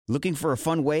Looking for a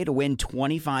fun way to win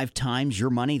 25 times your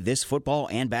money this football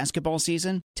and basketball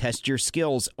season? Test your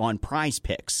skills on Prize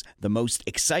Picks, the most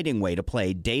exciting way to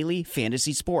play daily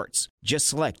fantasy sports. Just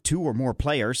select 2 or more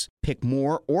players, pick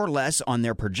more or less on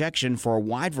their projection for a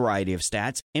wide variety of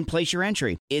stats, and place your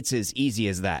entry. It's as easy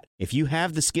as that. If you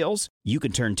have the skills, you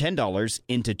can turn $10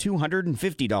 into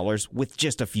 $250 with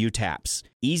just a few taps.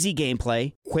 Easy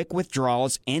gameplay, quick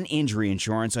withdrawals, and injury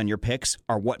insurance on your picks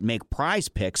are what make Prize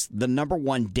Picks the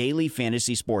 #1 daily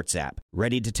fantasy sports app.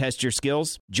 Ready to test your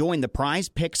skills? Join the Prize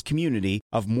Picks community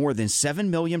of more than 7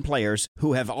 million players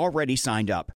who have already signed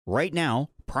up. Right now,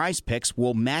 Prize Picks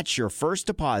will match your first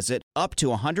deposit up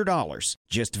to $100.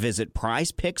 Just visit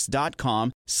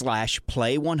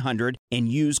prizepicks.com/play100 and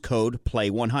use code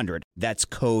PLAY100. That's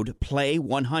code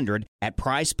PLAY100 at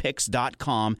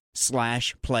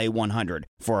prizepicks.com/play100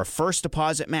 for a first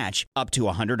deposit match up to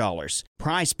 $100.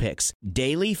 Prize Picks,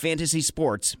 daily fantasy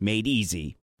sports made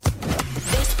easy.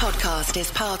 This podcast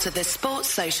is part of the Sports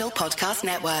Social Podcast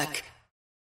Network.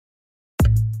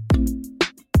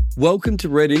 Welcome to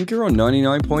Red Inker on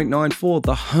 99.94,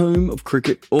 the home of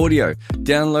cricket audio.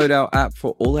 Download our app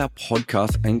for all our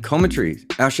podcasts and commentaries.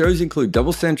 Our shows include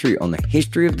Double Century on the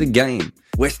history of the game.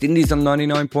 West Indies on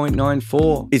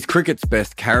 99.94 is cricket's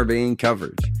best Caribbean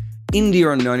coverage. India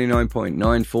on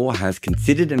 99.94 has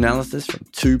considered analysis from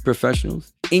 2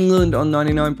 professionals. England on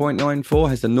 99.94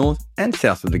 has the north and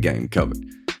south of the game covered.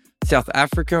 South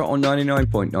Africa on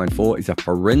 99.94 is a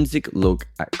forensic look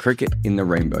at cricket in the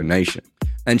Rainbow Nation.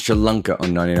 And Sri Lanka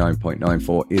on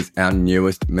 99.94 is our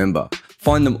newest member.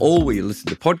 Find them all where you listen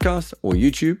to podcasts or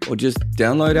YouTube, or just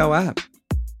download our app.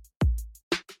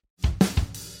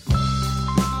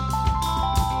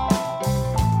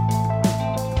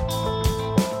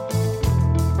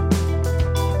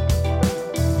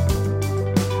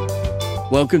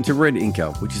 Welcome to Red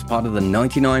Inker, which is part of the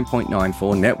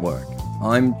 99.94 network.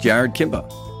 I'm Jared Kimber.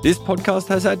 This podcast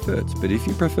has adverts, but if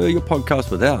you prefer your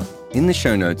podcast without, in the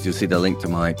show notes you'll see the link to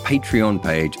my Patreon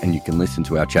page and you can listen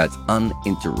to our chats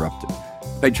uninterrupted.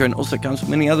 Patreon also comes with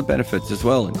many other benefits as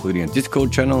well, including a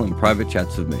Discord channel and private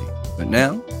chats with me. But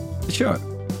now, the show.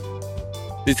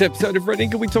 This episode of Red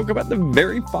Inker, we talk about the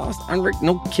very fast Anrich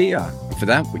Nortje. And for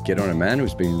that, we get on a man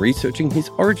who's been researching his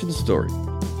origin story.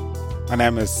 My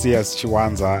name is C.S.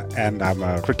 Chiwanza, and I'm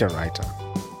a cricket writer.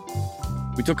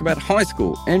 We talk about high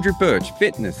school, Andrew Birch,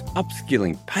 fitness,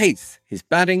 upskilling, pace, his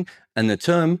batting, and the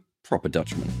term proper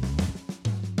Dutchman.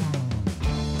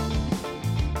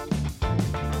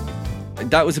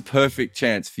 That was a perfect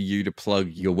chance for you to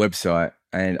plug your website,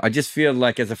 and I just feel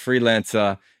like as a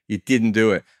freelancer, you didn't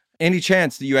do it. Any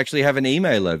chance that you actually have an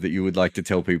emailer that you would like to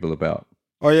tell people about?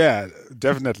 Oh, yeah,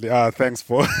 definitely. Thanks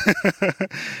for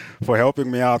for helping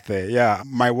me out there. Yeah,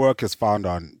 my work is found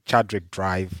on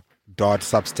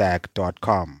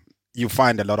chadrickdrive.substack.com. You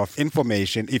find a lot of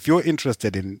information if you're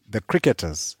interested in the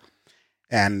cricketers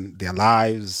and their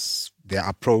lives, their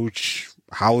approach,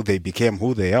 how they became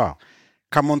who they are.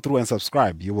 Come on through and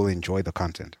subscribe. You will enjoy the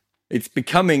content. It's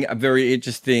becoming a very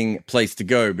interesting place to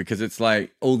go because it's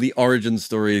like all the origin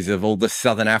stories of all the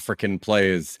Southern African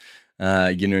players,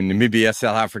 Namibia,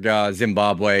 South Africa,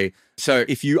 Zimbabwe. So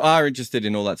if you are interested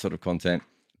in all that sort of content,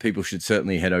 people should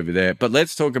certainly head over there. But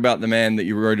let's talk about the man that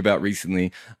you wrote about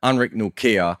recently, Anrich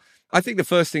Nortje. I think the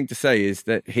first thing to say is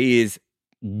that he is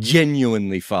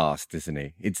genuinely fast, isn't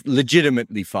he? It's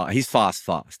legitimately fast. He's fast.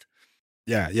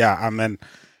 Yeah. I mean,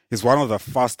 he's one of the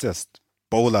fastest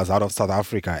bowlers out of South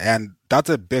Africa. And that's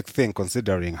a big thing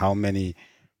considering how many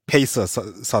pacers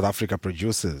South Africa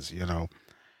produces,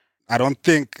 I don't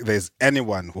think there's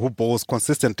anyone who bowls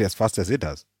consistently as fast as he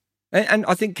does. And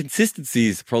I think consistency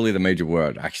is probably the major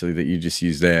word, actually, that you just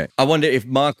used there. I wonder if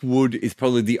Mark Wood is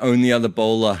probably the only other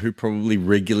bowler who probably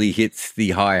regularly hits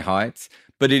the high heights.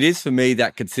 But it is, for me,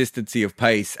 that consistency of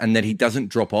pace and that he doesn't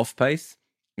drop off pace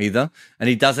either. And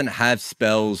he doesn't have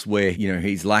spells where,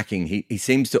 he's lacking. He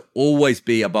seems to always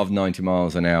be above 90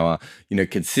 miles an hour,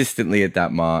 consistently at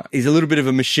that mark. He's a little bit of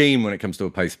a machine when it comes to a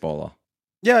pace bowler.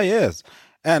 Yeah, he is.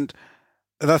 And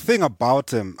the thing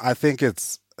about him, I think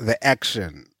it's the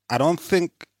action. I don't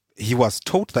think he was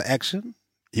taught the action.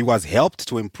 He was helped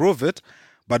to improve it,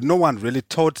 but no one really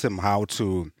taught him how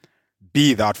to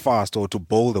be that fast or to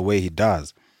bowl the way he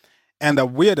does. And the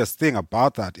weirdest thing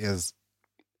about that is,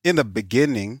 in the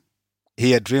beginning,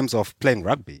 he had dreams of playing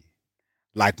rugby,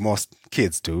 like most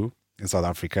kids do in South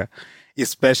Africa,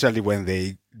 especially when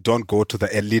they don't go to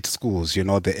the elite schools,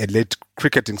 the elite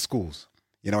cricketing schools.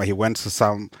 He went to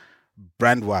some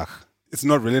Brandwag. It's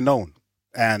not really known.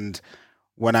 And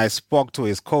when I spoke to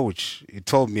his coach, he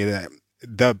told me that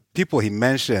the people he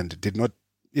mentioned did not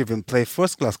even play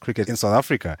first-class cricket in South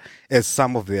Africa as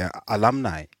some of their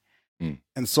alumni.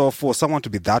 And so for someone to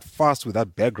be that fast with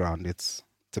that background, it's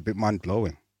a bit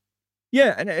mind-blowing.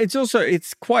 Yeah, and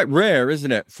it's quite rare,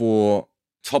 isn't it, for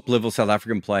top-level South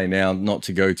African player now not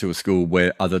to go to a school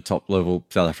where other top-level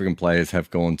South African players have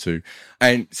gone to.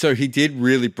 And so he did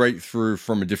really break through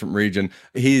from a different region.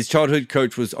 His childhood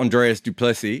coach was Andreas du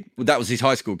Plessis. Well, that was his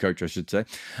high school coach, I should say.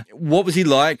 What was he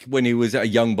like when he was a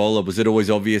young bowler? Was it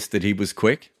always obvious that he was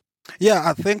quick? Yeah,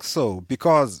 I think so,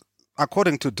 because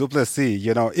according to du Plessis,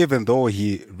 even though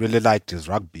he really liked his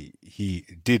rugby, he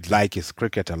did like his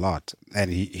cricket a lot.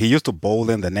 And he used to bowl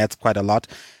in the nets quite a lot.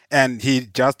 And he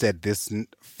just had this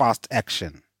fast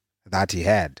action that he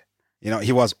had.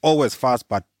 He was always fast,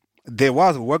 but there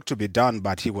was work to be done,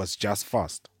 but he was just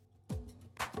fast.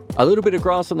 A little bit of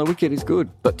grass on the wicket is good,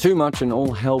 but too much and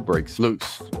all hell breaks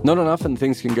loose. Not enough and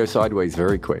things can go sideways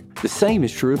very quick. The same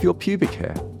is true of your pubic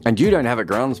hair. And you don't have a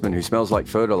groundsman who smells like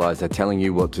fertilizer telling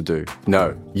you what to do.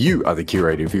 No, you are the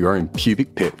curator of your own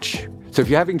pubic pitch. So if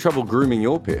you're having trouble grooming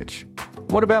your pitch,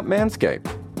 what about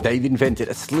Manscaped? They've invented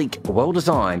a sleek,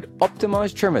 well-designed,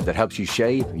 optimized trimmer that helps you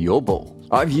shave your balls.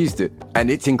 I've used it, and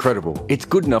it's incredible. It's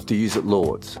good enough to use at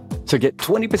Lord's. So get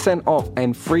 20% off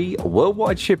and free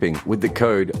worldwide shipping with the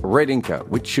code REDINKA,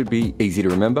 which should be easy to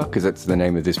remember because that's the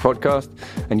name of this podcast.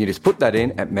 And you just put that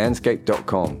in at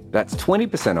manscaped.com. That's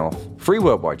 20% off, free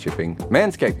worldwide shipping,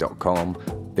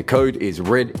 manscaped.com. The code is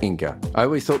REDINKA. I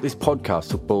always thought this podcast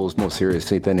took balls more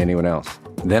seriously than anyone else.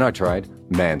 Then I tried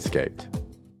Manscaped.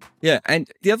 Yeah, and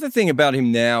the other thing about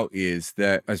him now is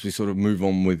that, as we sort of move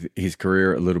on with his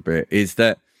career a little bit, is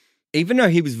that even though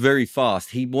he was very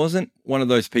fast, he wasn't one of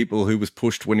those people who was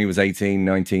pushed when he was 18,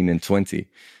 19, and 20.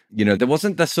 There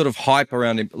wasn't that sort of hype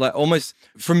around him. Like almost,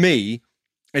 for me,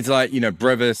 it's like,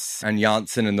 Brevis and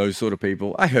Janssen and those sort of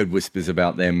people. I heard whispers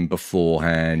about them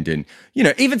beforehand. And,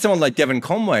 even someone like Devon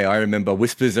Conway, I remember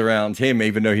whispers around him,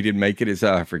 even though he didn't make it in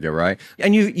South Africa, right?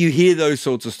 And you hear those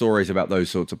sorts of stories about those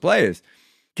sorts of players.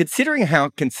 Considering how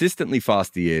consistently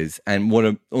fast he is and what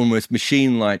an almost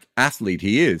machine-like athlete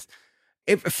he is,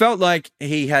 it felt like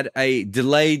he had a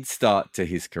delayed start to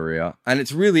his career. And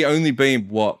it's really only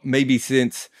been, maybe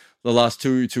since the last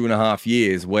 2.5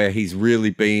 years where he's really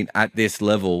been at this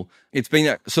level. It's been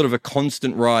a sort of a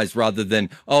constant rise rather than,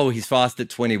 he's fast at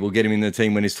 20, we'll get him in the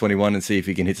team when he's 21 and see if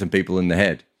he can hit some people in the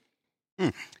head.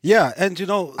 Yeah, and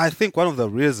I think one of the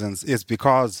reasons is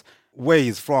because where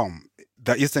he's from,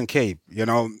 the Eastern Cape,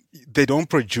 they don't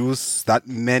produce that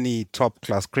many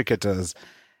top-class cricketers.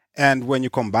 And when you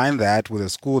combine that with the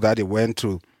school that he went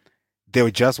to,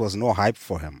 there just was no hype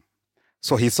for him.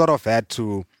 So he sort of had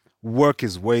to work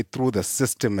his way through the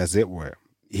system, as it were.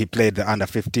 He played the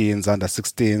under-15s,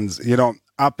 under-16s,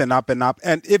 up and up and up.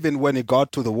 And even when he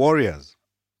got to the Warriors,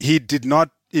 he did not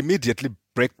immediately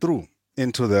break through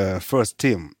into the first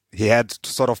team. He had to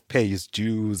sort of pay his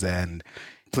dues and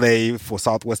play for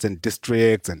Southwestern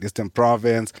Districts and Eastern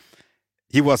Province.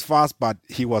 He was fast, but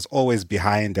he was always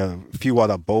behind a few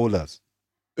other bowlers.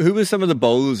 Who were some of the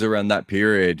bowlers around that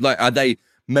period? Like, are they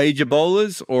major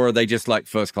bowlers or are they just like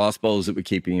first-class bowlers that were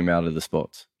keeping him out of the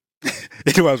spots?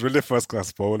 It was really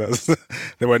first-class bowlers.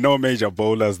 There were no major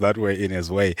bowlers that were in his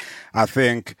way. I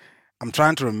think, I'm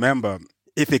trying to remember,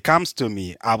 if it comes to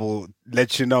me, I will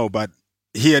let you know, but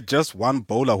he had just one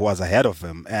bowler who was ahead of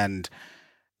him, and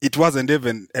it wasn't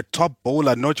even a top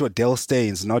bowler, not your Dale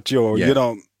Steins, not your,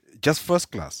 just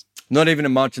first class. Not even a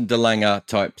Martin de Lange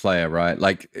type player, right?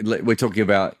 Like we're talking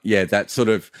about, that sort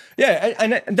of,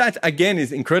 and that again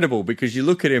is incredible because you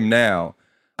look at him now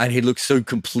and he looks so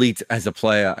complete as a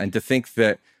player, and to think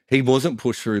that he wasn't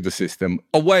pushed through the system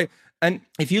away. And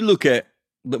if you look at,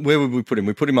 where would we put him?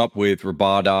 We put him up with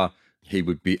Rabada. He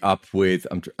would be up with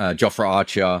Jofra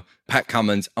Archer, Pat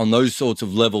Cummins on those sorts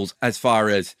of levels as far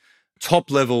as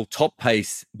top level, top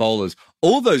pace bowlers.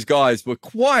 All those guys were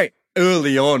quite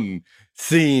early on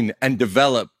seen and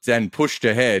developed and pushed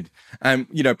ahead. And,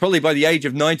 probably by the age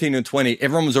of 19 and 20,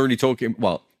 everyone was already talking,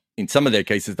 well, in some of their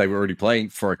cases, they were already playing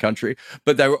for a country,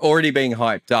 but they were already being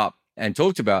hyped up and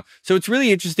talked about. So it's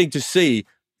really interesting to see.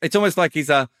 It's almost like he's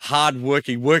a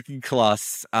hard-working, working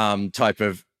class type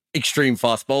of extreme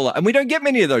fast bowler. And we don't get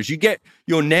many of those. You get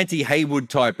your Nanty Haywood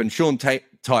type and Sean Tate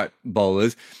type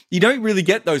bowlers. You don't really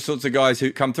get those sorts of guys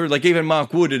who come through. Like even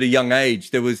Mark Wood at a young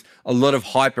age, there was a lot of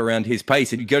hype around his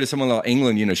pace. And you go to someone like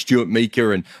England, Stuart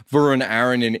Meeker and Varun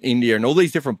Aaron in India and all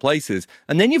these different places.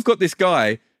 And then you've got this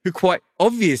guy who quite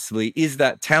obviously is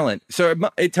that talent. So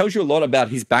it tells you a lot about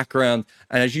his background.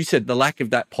 And as you said, the lack of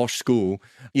that posh school,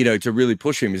 to really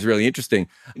push him is really interesting.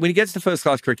 When he gets to first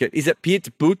class cricket, is it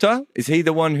Piet Buta? Is he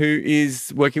the one who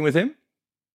is working with him?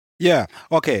 Yeah.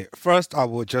 Okay. First, I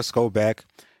will just go back.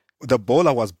 The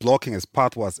bowler was blocking his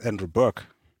path was Andrew Burke.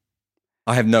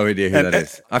 I have no idea who that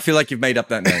is. I feel like you've made up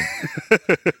that name.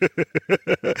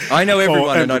 I know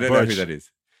everyone and I don't know who that is.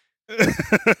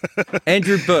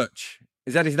 Andrew Birch.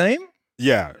 Is that his name?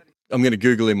 Yeah. I'm going to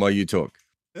Google him while you talk.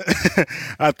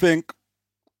 I think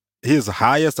his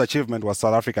highest achievement was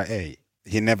South Africa A.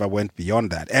 He never went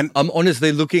beyond that. And I'm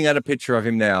honestly looking at a picture of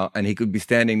him now, and he could be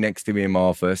standing next to me in my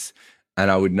office, and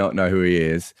I would not know who he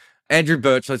is. Andrew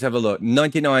Birch, let's have a look.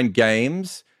 99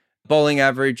 games, bowling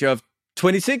average of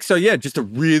 26. So, yeah, just a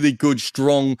really good,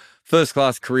 strong,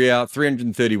 first-class career,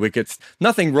 330 wickets.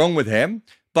 Nothing wrong with him.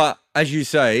 But as you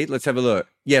say, let's have a look.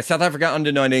 Yeah, South Africa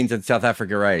under-19s and South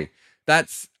Africa A.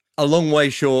 That's a long way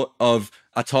short of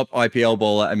a top IPL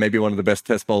bowler and maybe one of the best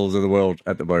test bowlers in the world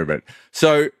at the moment.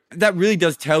 So that really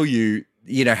does tell you,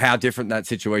 how different that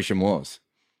situation was.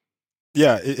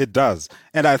 Yeah, it does.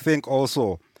 And I think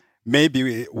also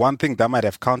maybe one thing that might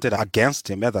have counted against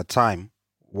him at that time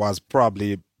was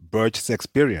probably Birch's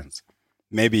experience.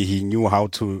 Maybe he knew how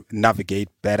to navigate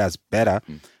better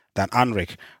than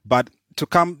Anrich. But to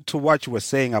come to what you were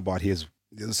saying about his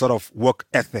sort of work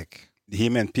ethic,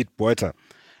 him and Pete Botha.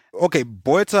 Okay,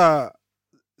 Botha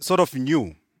sort of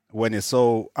knew when he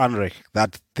saw Anrich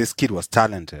that this kid was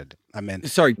talented. I mean...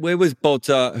 Sorry, where was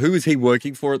Botha? Who was he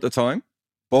working for at the time?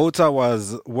 Botha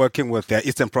was working with their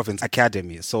Eastern Province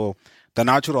Academy. So the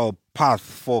natural path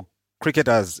for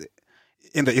cricketers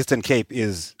in the Eastern Cape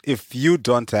is if you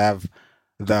don't have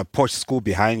the posh school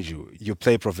behind you, you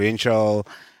play provincial,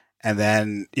 and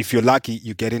then if you're lucky,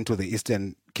 you get into the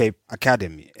Eastern Cape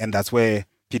Academy. And that's where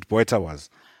Pete Botha was.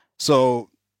 So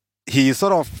he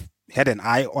sort of had an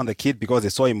eye on the kid because they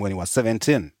saw him when he was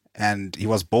 17 and he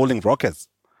was bowling rockets.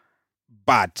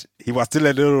 But he was still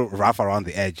a little rough around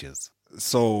the edges.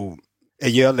 So a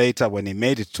year later, when he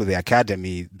made it to the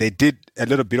academy, they did a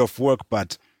little bit of work,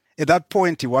 but at that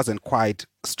point, he wasn't quite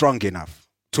strong enough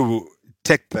to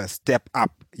take the step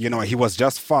up. He was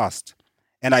just fast.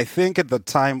 And I think at the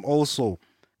time also,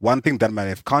 one thing that might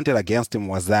have counted against him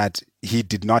was that he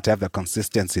did not have the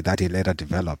consistency that he later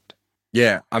developed.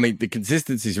 Yeah, I mean, the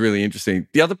consistency is really interesting.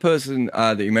 The other person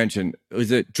that you mentioned, was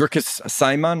it Drickus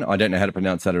Saiman? I don't know how to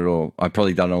pronounce that at all. I've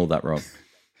probably done all that wrong.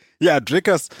 Yeah,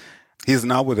 Drickus, he's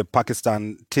now with the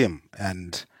Pakistan team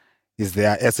and he's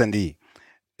their S&E.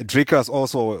 Drickus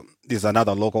also is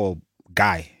another local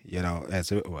guy,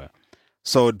 as it were.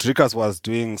 So Drickus was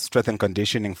doing strength and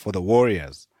conditioning for the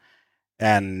Warriors.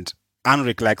 And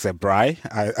Anrich likes a braai,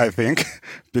 I think,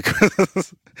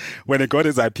 because when he got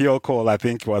his IPL call, I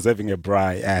think he was having a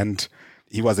braai, and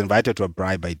he was invited to a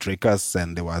braai by Drickus,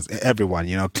 and there was everyone,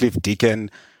 Cliff Deacon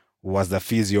was the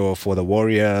physio for the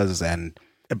Warriors, and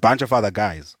a bunch of other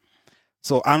guys.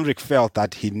 So Anrich felt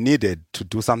that he needed to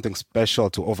do something special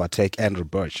to overtake Andrew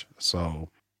Birch. So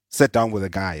sat down with the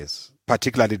guys,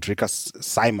 particularly Drickus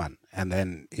Saiman, and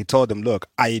then he told them, look,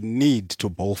 I need to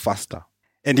bowl faster.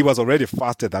 And he was already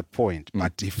fast at that point,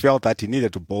 but he felt that he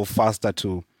needed to bowl faster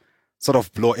to sort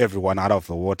of blow everyone out of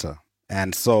the water.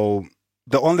 And so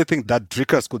the only thing that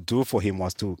Drickus could do for him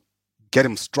was to get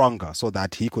him stronger so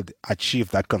that he could achieve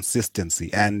that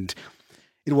consistency. And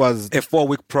it was a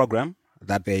 4-week program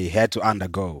that they had to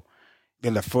undergo.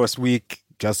 In the first week,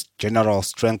 just general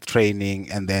strength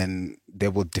training, and then they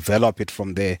would develop it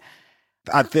from there.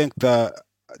 I think the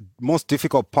most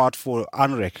difficult part for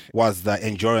Anrich was the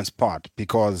endurance part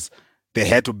because they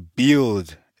had to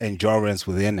build endurance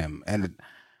within him. And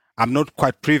I'm not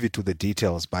quite privy to the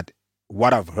details, but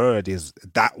what I've heard is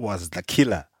that was the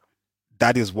killer.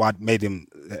 That is what made him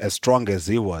as strong as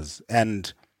he was.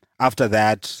 And after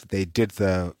that, they did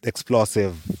the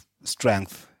explosive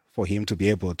strength for him to be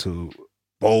able to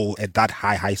bowl at that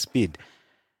high speed.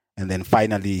 And then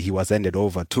finally, he was handed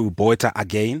over to Botha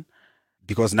again,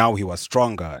 because now he was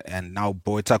stronger, and now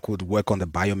Botha could work on the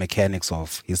biomechanics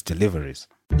of his deliveries.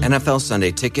 NFL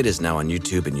Sunday Ticket is now on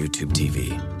YouTube and YouTube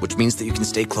TV, which means that you can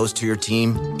stay close to your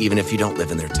team even if you don't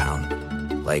live in their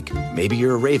town. Like, maybe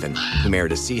you're a Raven who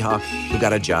married a Seahawk who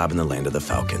got a job in the land of the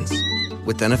Falcons.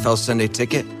 With NFL Sunday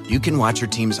Ticket, you can watch your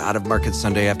team's out-of-market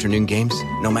Sunday afternoon games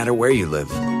no matter where you live,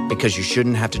 because you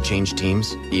shouldn't have to change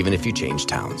teams even if you change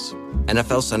towns.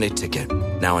 NFL Sunday Ticket,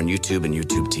 now on YouTube and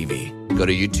YouTube TV. Go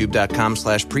to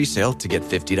youtube.com/presale to get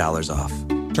 $50 off.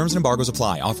 Terms and embargoes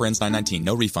apply. Offer ends 9/19.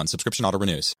 No refund. Subscription auto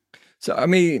renews. So, I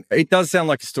mean, it does sound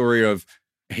like a story of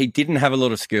he didn't have a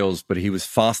lot of skills, but he was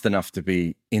fast enough to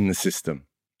be in the system,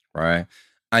 right?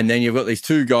 And then you've got these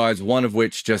two guys, one of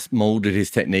which just molded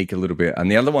his technique a little bit, and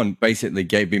the other one basically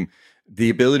gave him the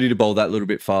ability to bowl that little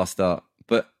bit faster.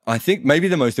 But I think maybe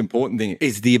the most important thing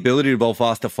is the ability to bowl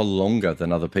faster for longer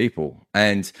than other people.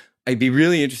 And it'd be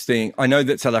really interesting. I know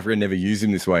that South Africa never used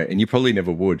him this way, and you probably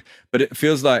never would. But it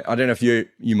feels like, I don't know if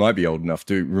you might be old enough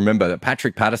to remember that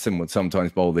Patrick Patterson would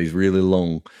sometimes bowl these really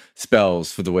long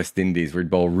spells for the West Indies, where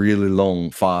he'd bowl really long,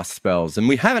 fast spells. And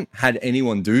we haven't had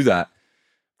anyone do that.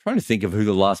 I'm trying to think of who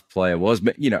the last player was,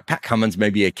 but, Pat Cummins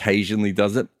maybe occasionally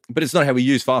does it, but it's not how we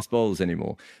use fast bowlers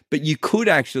anymore. But you could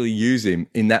actually use him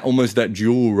in that almost that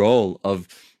dual role of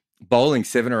bowling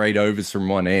 7 or 8 overs from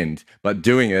one end, but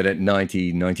doing it at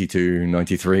 90, 92,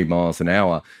 93 miles an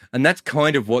hour. And that's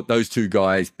kind of what those two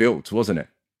guys built, wasn't it?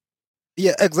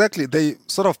 Yeah, exactly. They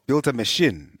sort of built a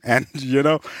machine. And,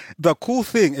 the cool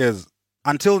thing is,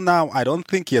 until now, I don't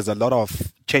think he has a lot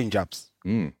of change-ups.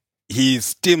 He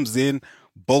steams in,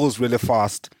 bowls really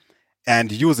fast,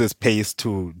 and uses pace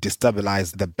to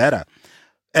destabilize the batter.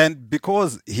 And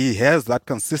because he has that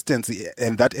consistency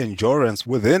and that endurance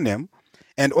within him,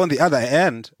 and on the other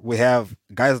end, we have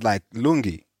guys like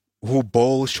Lungi who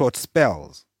bowl short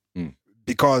spells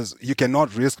because you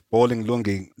cannot risk bowling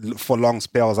Lungi for long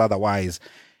spells. Otherwise,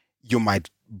 you might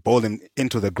bowl him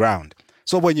into the ground.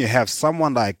 So when you have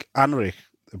someone like Anrich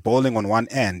bowling on one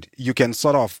end, you can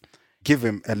sort of give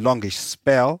him a longish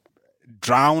spell,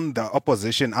 drown the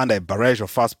opposition under a barrage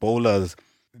of fast bowlers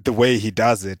the way he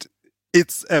does it.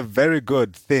 It's a very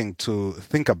good thing to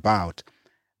think about.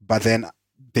 But then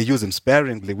they use him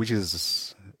sparingly, which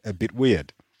is a bit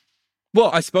weird. Well,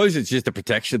 I suppose it's just a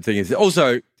protection thing.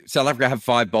 Also, South Africa have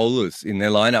 5 bowlers in their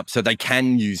lineup, so they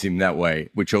can use him that way,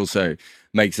 which also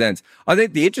makes sense. I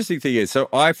think the interesting thing is, so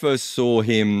I first saw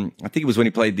him, I think it was when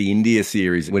he played the India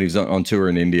series, when he was on tour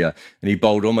in India, and he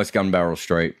bowled almost gun barrel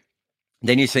straight.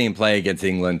 Then you see him play against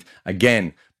England,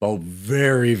 again, bowl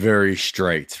very, very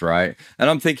straight, right? And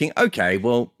I'm thinking, okay,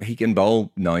 well, he can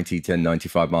bowl 90 to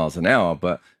 95 miles an hour,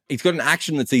 but he's got an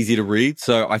action that's easy to read,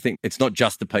 so I think it's not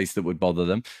just the pace that would bother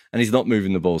them, and he's not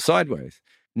moving the ball sideways.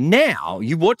 Now,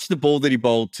 you watch the ball that he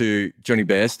bowled to Johnny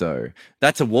Bairstow.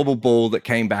 That's a wobble ball that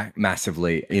came back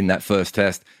massively in that first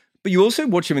test. But you also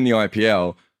watch him in the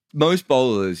IPL. Most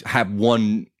bowlers have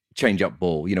one change-up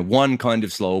ball, one kind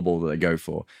of slow ball that they go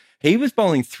for. He was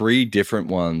bowling 3 different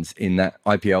ones in that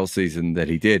IPL season that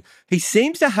he did. He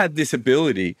seems to have this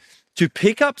ability to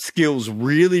pick up skills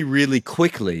really, really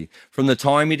quickly from the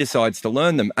time he decides to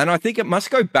learn them. And I think it must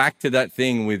go back to that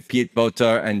thing with Piet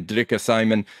Botha and Drika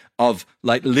Simon of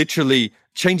like literally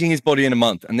changing his body in a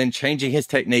month and then changing his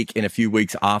technique in a few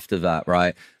weeks after that,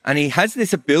 right? And he has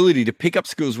this ability to pick up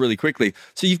skills really quickly.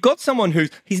 So you've got someone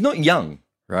he's not young,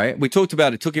 right? We talked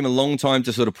about it took him a long time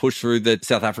to sort of push through the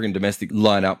South African domestic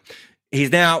lineup.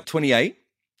 He's now 28,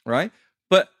 right?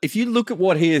 But if you look at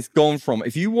what he has gone from,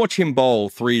 if you watch him bowl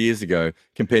 3 years ago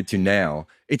compared to now,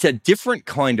 it's a different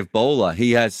kind of bowler.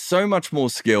 He has so much more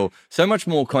skill, so much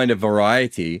more kind of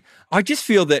variety. I just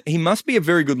feel that he must be a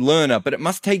very good learner, but it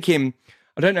must take him,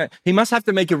 I don't know, he must have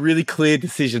to make a really clear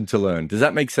decision to learn. Does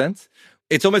that make sense?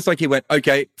 It's almost like he went,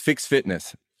 okay, fix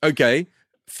fitness. Okay,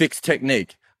 fix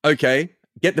technique. Okay,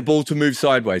 get the ball to move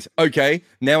sideways. Okay,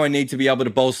 now I need to be able to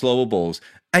bowl slower balls.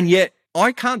 And yet,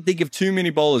 I can't think of too many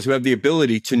bowlers who have the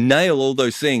ability to nail all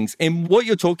those things. And what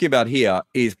you're talking about here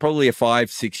is probably a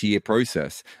 5-6 year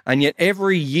process. And yet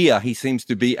every year he seems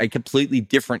to be a completely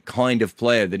different kind of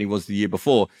player than he was the year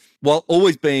before, while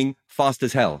always being fast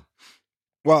as hell.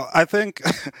 Well, I think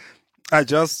I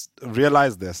just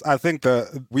realized this. I think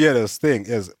the weirdest thing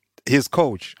is his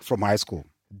coach from high school,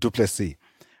 Duplessis.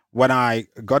 When I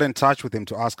got in touch with him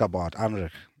to ask about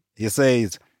Anrich, he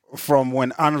says, from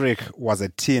when Anrich was a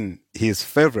teen, his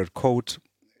favorite quote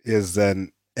is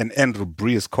an Andrew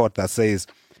Breeze quote that says,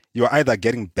 "You're either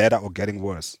getting better or getting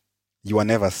worse. You are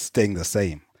never staying the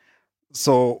same."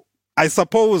 So I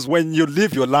suppose when you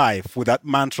live your life with that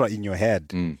mantra in your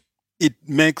head, it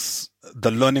makes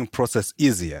the learning process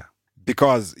easier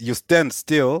because you stand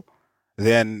still,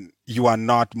 then you are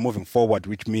not moving forward,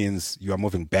 which means you are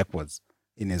moving backwards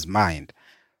in his mind.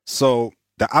 So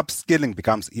the upskilling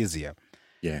becomes easier.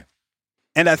 Yeah.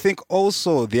 And I think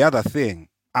also the other thing,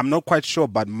 I'm not quite sure,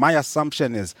 but my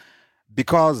assumption is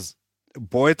because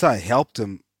Botha helped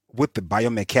him with the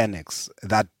biomechanics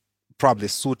that probably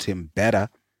suit him better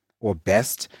or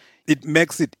best, it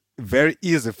makes it very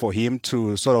easy for him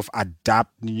to sort of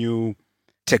adapt new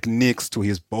techniques to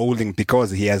his bowling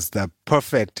because he has the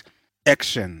perfect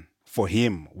action for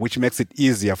him, which makes it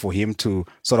easier for him to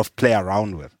sort of play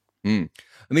around with.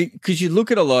 I mean, because you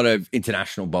look at a lot of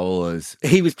international bowlers,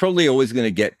 he was probably always going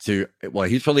to get to, well,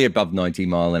 he was probably above 90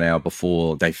 mile an hour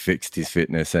before they fixed his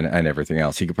fitness and everything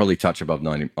else. He could probably touch above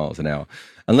 90 miles an hour.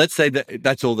 And let's say that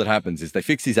that's all that happens is they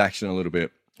fix his action a little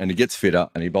bit and he gets fitter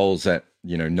and he bowls at,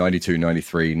 92,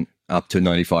 93, up to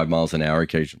 95 miles an hour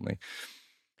occasionally.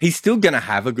 He's still going to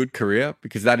have a good career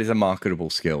because that is a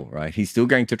marketable skill, right? He's still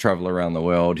going to travel around the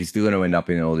world. He's still going to end up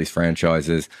in all these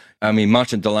franchises. I mean,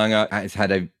 Martin DeLange has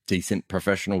had a decent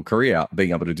professional career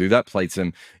being able to do that, played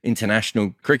some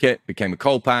international cricket, became a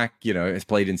Kolpak, has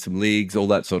played in some leagues, all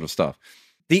that sort of stuff.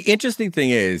 The interesting thing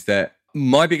is that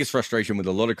my biggest frustration with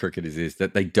a lot of cricketers is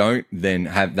that they don't then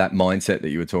have that mindset that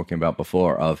you were talking about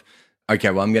before of,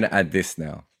 okay, well, I'm going to add this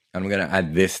now. And I'm going to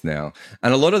add this now.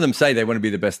 And a lot of them say they want to be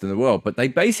the best in the world, but they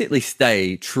basically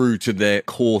stay true to their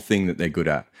core thing that they're good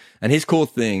at. And his core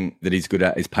thing that he's good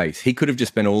at is pace. He could have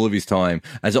just spent all of his time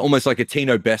as almost like a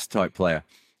Tino Best type player.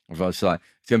 If I was like,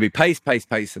 it's going to be pace, pace,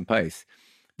 pace, and pace.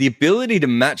 The ability to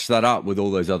match that up with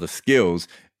all those other skills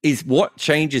is what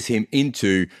changes him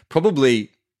into probably...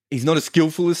 He's not as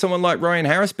skillful as someone like Ryan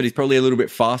Harris, but he's probably a little bit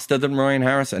faster than Ryan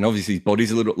Harris. And obviously his body's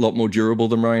a lot more durable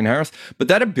than Ryan Harris. But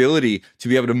that ability to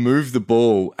be able to move the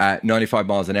ball at 95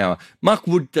 miles an hour, Mark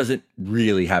Wood doesn't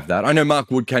really have that. I know Mark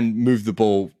Wood can move the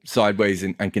ball sideways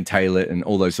and can tail it and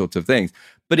all those sorts of things.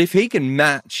 But if he can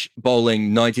match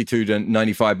bowling 92 to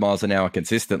 95 miles an hour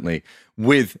consistently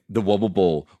with the wobble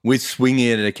ball, with swinging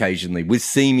it occasionally, with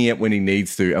seaming it when he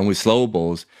needs to, and with slower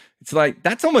balls, it's like,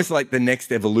 that's almost like the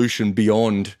next evolution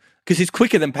beyond, because he's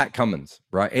quicker than Pat Cummins,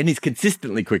 right? And he's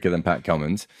consistently quicker than Pat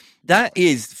Cummins. That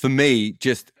is, for me,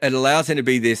 just, it allows him to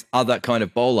be this other kind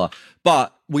of bowler.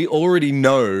 But we already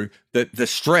know that the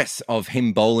stress of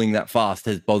him bowling that fast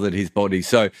has bothered his body.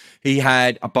 So he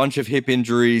had a bunch of hip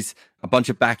injuries, a bunch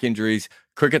of back injuries.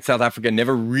 Cricket South Africa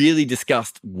never really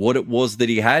discussed what it was that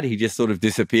he had. He just sort of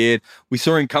disappeared. We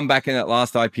saw him come back in that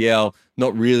last IPL,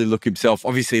 not really look himself.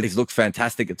 Obviously, he's looked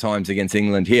fantastic at times against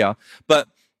England here, but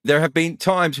there have been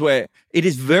times where it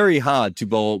is very hard to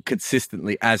bowl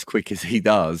consistently as quick as he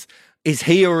does. Is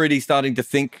he already starting to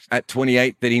think at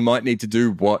 28 that he might need to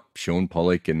do what Sean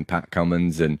Pollock and Pat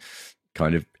Cummins and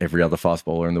kind of every other fast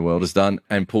bowler in the world has done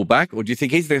and pull back? Or do you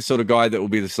think he's the sort of guy that will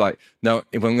be just like, no,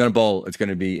 if I'm going to bowl, it's going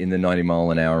to be in the 90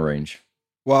 mile an hour range?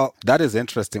 Well, that is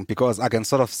interesting because I can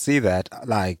sort of see that,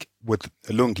 like with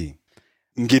Lungi.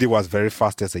 Ngidi was very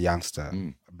fast as a youngster.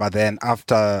 But then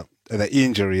after the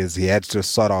injuries, he had to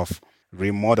sort of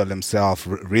remodel himself,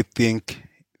 rethink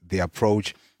the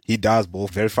approach. He does bowl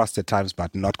very fast at times,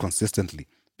 but not consistently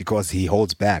because he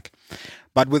holds back.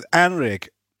 But with Anrich,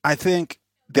 I think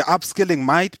the upskilling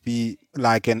might be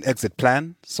like an exit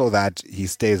plan so that he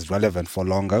stays relevant for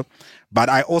longer. But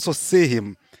I also see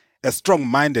him a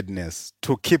strong-mindedness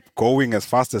to keep going as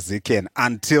fast as he can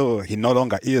until he no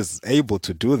longer is able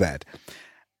to do that.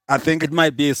 I think it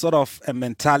might be sort of a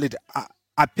mentality.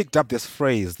 I picked up this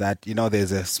phrase that,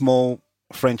 there's a small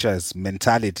franchise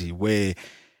mentality where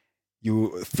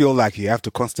you feel like you have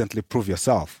to constantly prove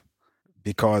yourself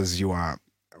because you are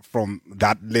from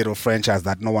that little franchise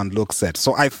that no one looks at.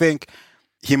 So I think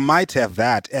he might have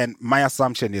that. And my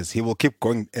assumption is he will keep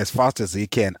going as fast as he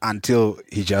can until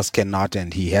he just cannot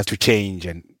and he has to change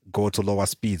and go to lower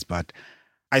speeds. But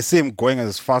I see him going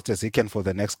as fast as he can for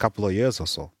the next couple of years or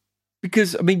so.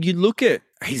 Because, you look at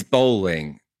his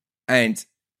bowling, and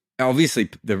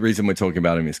obviously the reason we're talking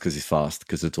about him is because he's fast,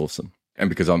 because it's awesome, and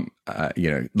because I'm,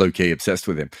 low-key obsessed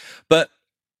with him. But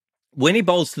when he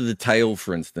bowls to the tail,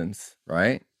 for instance,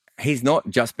 right, he's not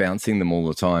just bouncing them all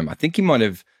the time. I think he might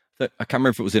have, I can't remember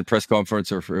if it was in a press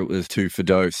conference or if it was to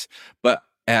Fidos, but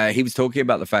he was talking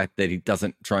about the fact that he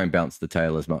doesn't try and bounce the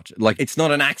tail as much. Like, it's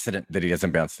not an accident that he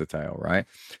doesn't bounce the tail, right?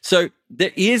 So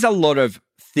there is a lot of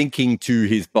thinking to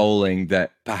his bowling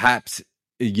that perhaps,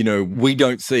 we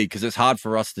don't see because it's hard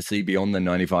for us to see beyond the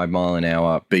 95 mile an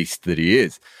hour beast that he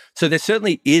is. So there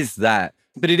certainly is that.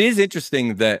 But it is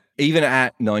interesting that even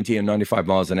at 90 and 95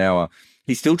 miles an hour,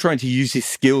 he's still trying to use his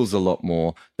skills a lot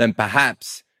more than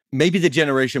perhaps maybe the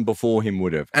generation before him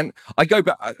would have. And I go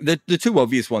back, the two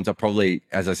obvious ones are probably,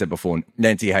 as I said before,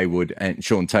 Nancy Haywood and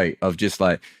Sean Tate, of just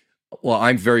like, well,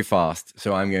 I'm very fast,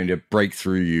 so I'm going to break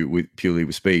through you purely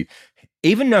with speed.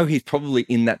 Even though he's probably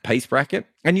in that pace bracket,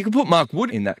 and you can put Mark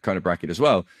Wood in that kind of bracket as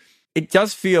well, it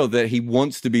does feel that he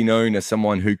wants to be known as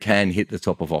someone who can hit the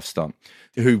top of off stump,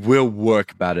 who will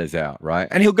work batters out, right?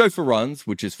 And he'll go for runs,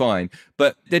 which is fine,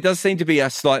 but there does seem to be a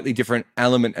slightly different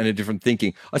element and a different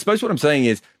thinking. I suppose what I'm saying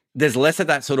is there's less of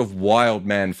that sort of wild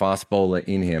man fast bowler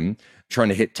in him, trying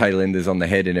to hit tail-enders on the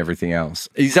head and everything else.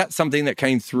 Is that something that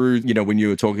came through, when you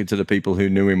were talking to the people who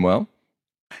knew him well?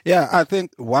 Yeah, I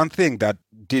think one thing that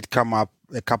did come up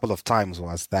a couple of times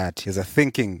was that he's a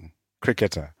thinking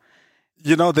cricketer.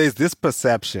 There's this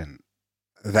perception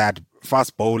that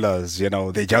fast bowlers,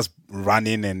 they just run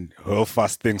in and hurl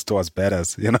fast things towards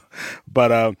batters,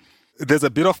 But there's a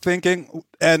bit of thinking,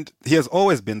 and he has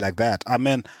always been like that. I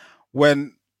mean,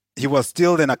 when he was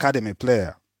still an academy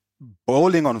player,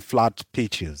 bowling on flat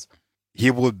pitches, he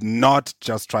would not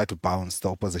just try to bounce the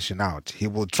opposition out. He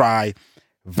will try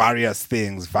various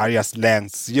things, various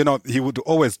lengths. He would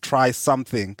always try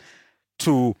something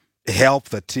to help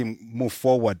the team move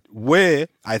forward. Where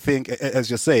I think,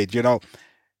 as you said,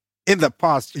 in the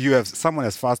past, you have someone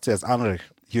as fast as Anrich,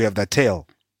 you have the tail,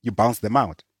 you bounce them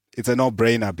out. It's a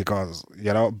no-brainer because,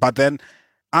 but then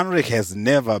Anrich has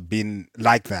never been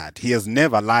like that. He has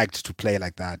never liked to play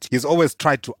like that. He's always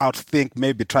tried to outthink,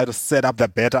 maybe try to set up the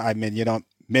better.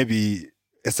 Maybe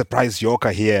a surprise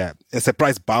yorker here, a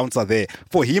surprise bouncer there.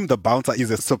 For him, the bouncer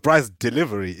is a surprise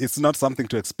delivery. It's not something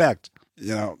to expect.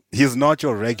 He's not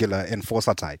your regular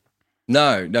enforcer type.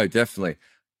 No, definitely.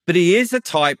 But he is a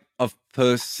type of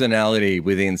personality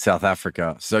within South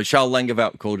Africa. So Charles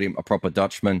Langerveld called him a proper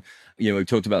Dutchman. We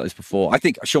talked about this before. I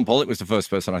think Sean Pollock was the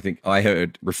first person I think I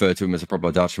heard refer to him as a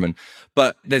proper Dutchman.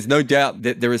 But there's no doubt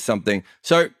that there is something.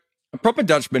 So a proper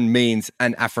Dutchman means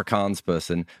an Afrikaans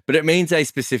person, but it means a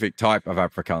specific type of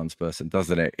Afrikaans person,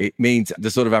 doesn't it? It means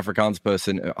the sort of Afrikaans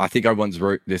person. I think I once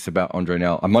wrote this about Andre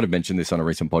Nel. I might have mentioned this on a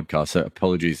recent podcast, so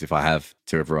apologies if I have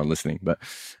to everyone listening. But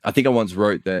I think I once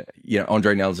wrote that,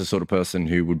 Andre Nel is the sort of person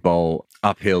who would bowl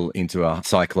uphill into a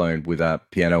cyclone with a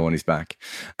piano on his back.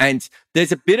 And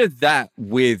there's a bit of that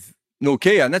with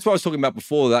Nortje, and that's what I was talking about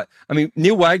before.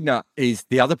 Neil Wagner is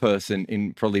the other person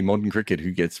in probably modern cricket who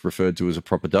gets referred to as a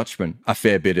proper Dutchman a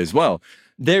fair bit as well.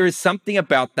 There is something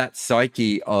about that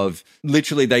psyche of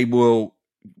literally they will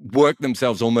work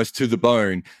themselves almost to the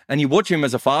bone. And you watch him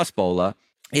as a fast bowler,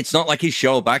 it's not like he's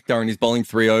Shoaib Akhtar and he's bowling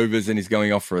 3 overs and he's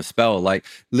going off for a spell. Like,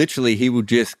 literally, he will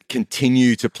just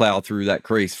continue to plow through that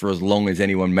crease for as long as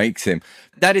anyone makes him.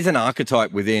 That is an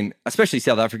archetype within, especially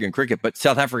South African cricket, but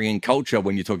South African culture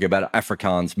when you're talking about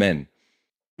Afrikaans men.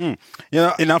 In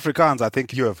Afrikaans, I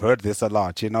think you have heard this a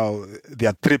lot. There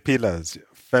are 3 pillars: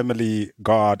 family,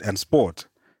 God, and sport.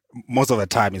 Most of the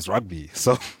time is rugby.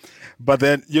 So, but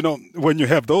then, when you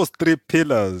have those 3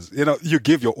 pillars, you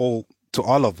give your all to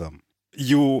all of them.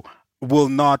 You will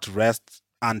not rest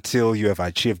until you have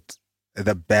achieved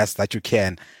the best that you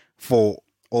can for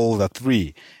all the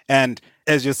 3. And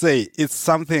as you say, it's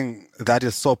something that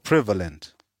is so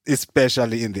prevalent,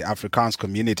 especially in the Afrikaans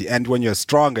community. And when you're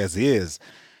strong as he is,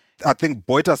 I think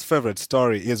Boita's favorite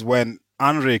story is when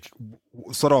Anrich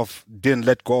sort of didn't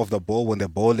let go of the ball when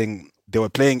they were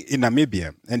playing in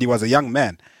Namibia, and he was a young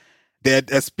man. They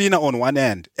had a spinner on one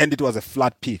end, and it was a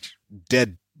flat pitch,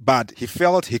 dead. But he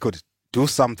felt he could do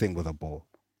something with the ball.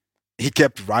 He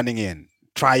kept running in,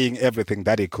 trying everything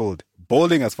that he could,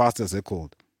 bowling as fast as he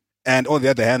could. And on the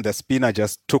other hand, the spinner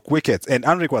just took wickets. And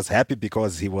Anrich was happy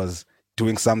because he was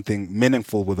doing something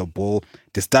meaningful with the ball,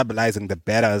 destabilizing the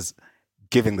batters,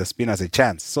 giving the spinners a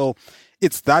chance. So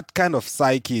it's that kind of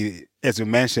psyche, as you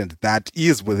mentioned, that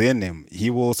is within him. He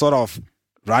will sort of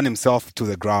run himself to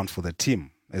the ground for the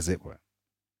team, as it were.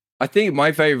 I think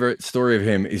my favorite story of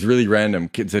him is really random,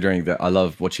 considering that I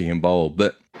love watching him bowl.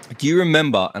 But do you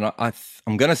remember, and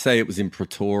I'm going to say it was in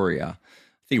Pretoria,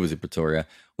 I think it was in Pretoria,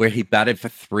 where he batted for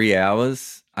 3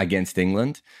 hours against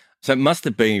England. So it must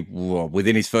have been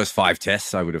within his first 5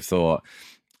 tests, I would have thought.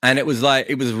 And it was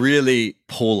really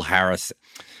Paul Harris,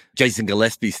 Jason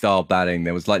Gillespie style batting.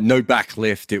 There was no back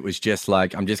lift. It was just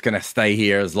I'm just going to stay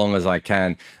here as long as I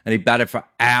can. And he batted for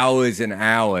hours and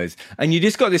hours. And you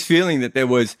just got this feeling that there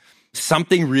was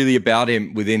something really about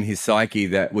him within his psyche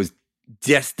that was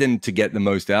destined to get the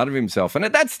most out of himself. And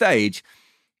at that stage,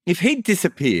 if he'd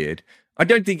disappeared, I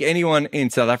don't think anyone in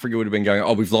South Africa would have been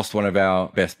going, we've lost one of our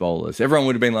best bowlers. Everyone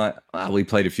would have been like, we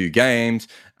played a few games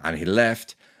and he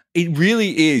left. It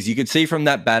really is. You could see from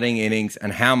that batting innings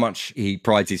and how much he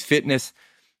prides his fitness,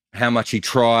 how much he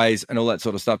tries and all that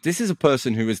sort of stuff. This is a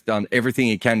person who has done everything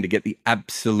he can to get the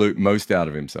absolute most out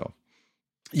of himself.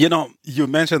 You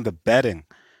mentioned the batting.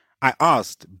 I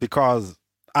asked because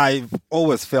I've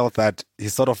always felt that he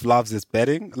sort of loves his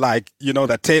batting,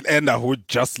 the tail ender who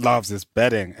just loves his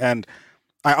batting. And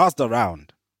I asked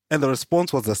around, and the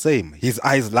response was the same. His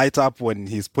eyes light up when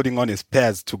he's putting on his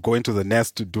pads to go into the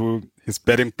nest to do his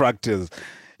batting practice.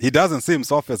 He doesn't see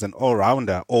himself as an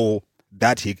all-rounder or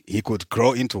that he could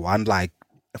grow into one,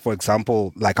 for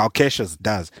example, how Cassius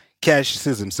does. Cash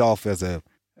sees himself as a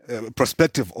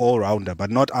prospective all-rounder,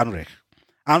 but not Anrich.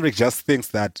 Anrich just thinks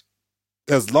that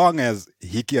as long as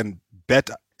he can bat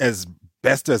as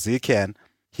best as he can,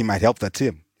 he might help the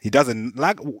team. He doesn't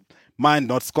mind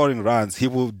not scoring runs. He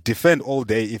will defend all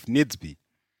day if needs be.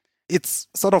 It's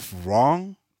sort of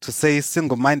wrong to say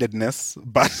single-mindedness,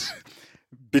 but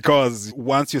because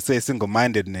once you say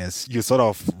single-mindedness, you sort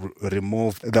of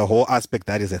remove the whole aspect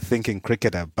that is a thinking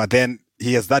cricketer. But then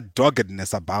he has that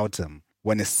doggedness about him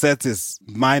when he sets his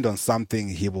mind on something,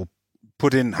 he will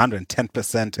put in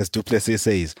 110%, as Du Plessis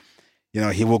says.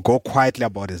 He will go quietly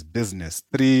about his business.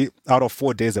 3 out of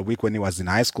 4 days a week when he was in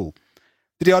high school,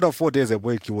 3 out of 4 days a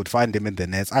week, you would find him in the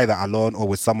nets, either alone or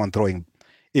with someone throwing.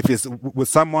 If he's with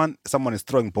someone is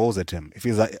throwing balls at him. If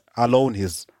he's alone,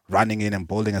 he's running in and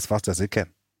bowling as fast as he can.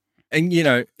 And,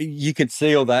 you can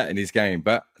see all that in his game.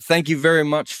 But thank you very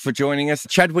much for joining us.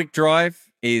 Chadwick Drive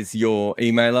is your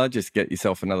emailer. Just get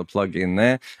yourself another plug in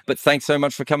there. But thanks so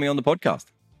much for coming on the podcast.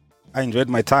 I enjoyed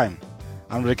my time.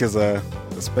 Anrich is a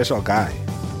special guy.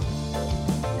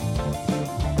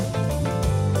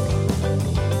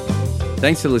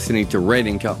 Thanks for listening to Red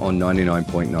Inca on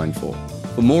 99.94.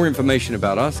 For more information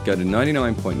about us, go to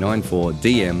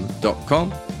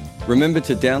 99.94dm.com. Remember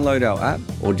to download our app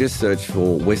or just search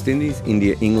for West Indies,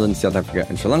 India, England, South Africa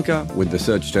and Sri Lanka with the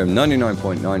search term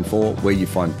 99.94 where you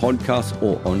find podcasts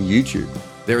or on YouTube.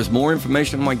 There is more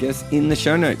information on my guests in the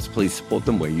show notes. Please support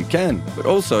them where you can, but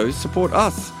also support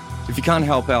us. If you can't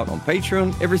help out on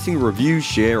Patreon, every single review,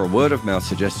 share or word of mouth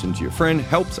suggestion to your friend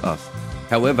helps us.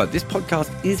 However, this podcast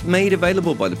is made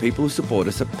available by the people who support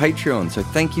us at Patreon, so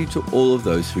thank you to all of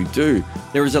those who do.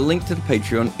 There is a link to the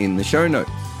Patreon in the show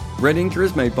notes. Red Inca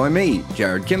is made by me,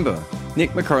 Jared Kimber.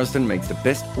 Nick McCorriston makes the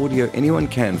best audio anyone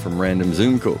can from random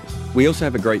Zoom calls. We also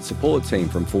have a great support team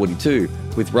from 42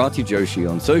 with Rati Joshi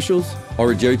on socials,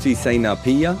 Orajoti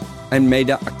Senapiya, and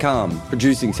Maida Akam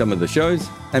producing some of the shows,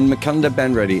 and Makunda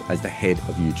Banreddy as the head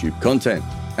of YouTube content.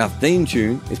 Our theme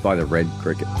tune is by the Red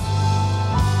Cricket.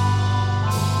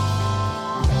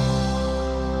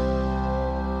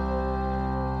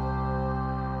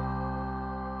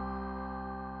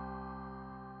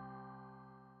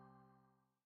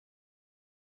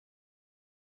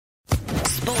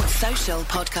 Sports Social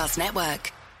Podcast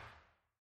Network.